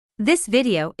This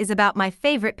video is about my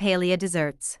favorite paleo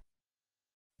desserts.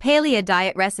 Paleo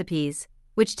diet recipes,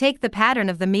 which take the pattern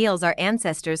of the meals our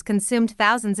ancestors consumed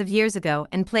thousands of years ago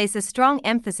and place a strong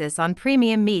emphasis on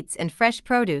premium meats and fresh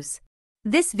produce.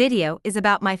 This video is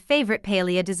about my favorite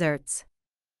paleo desserts.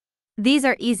 These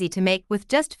are easy to make with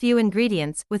just few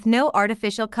ingredients with no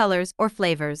artificial colors or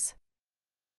flavors.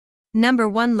 Number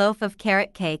 1. Loaf of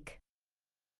carrot cake.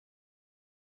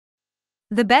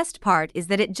 The best part is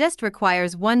that it just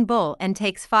requires one bowl and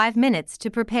takes 5 minutes to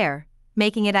prepare,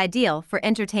 making it ideal for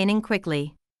entertaining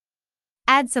quickly.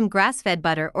 Add some grass-fed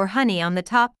butter or honey on the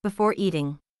top before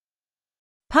eating.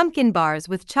 Pumpkin bars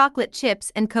with chocolate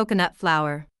chips and coconut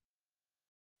flour.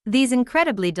 These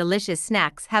incredibly delicious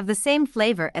snacks have the same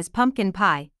flavor as pumpkin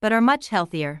pie but are much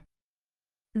healthier.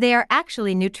 They are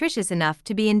actually nutritious enough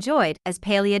to be enjoyed as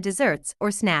paleo desserts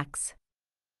or snacks.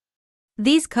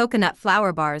 These coconut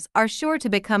flour bars are sure to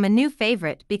become a new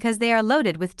favorite because they are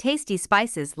loaded with tasty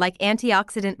spices like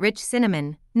antioxidant-rich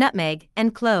cinnamon, nutmeg,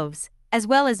 and cloves, as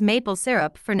well as maple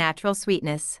syrup for natural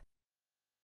sweetness.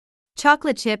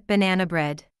 Chocolate chip banana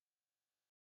bread.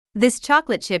 This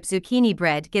chocolate chip zucchini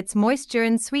bread gets moisture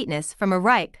and sweetness from a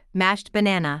ripe, mashed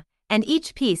banana, and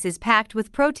each piece is packed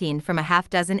with protein from a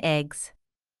half-dozen eggs.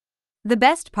 The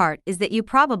best part is that you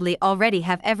probably already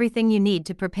have everything you need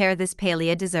to prepare this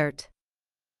paleo dessert.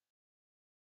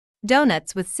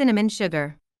 Donuts with cinnamon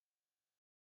sugar.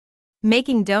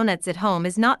 Making donuts at home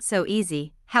is not so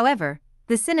easy, however,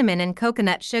 the cinnamon and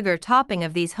coconut sugar topping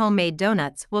of these homemade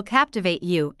donuts will captivate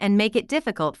you and make it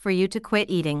difficult for you to quit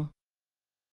eating.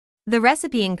 The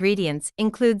recipe ingredients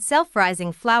include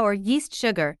self-rising flour, yeast,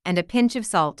 sugar, and a pinch of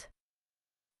salt.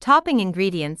 Topping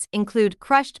ingredients include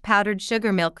crushed powdered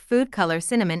sugar, milk, food color,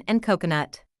 cinnamon, and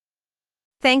coconut.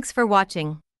 Thanks for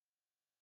watching.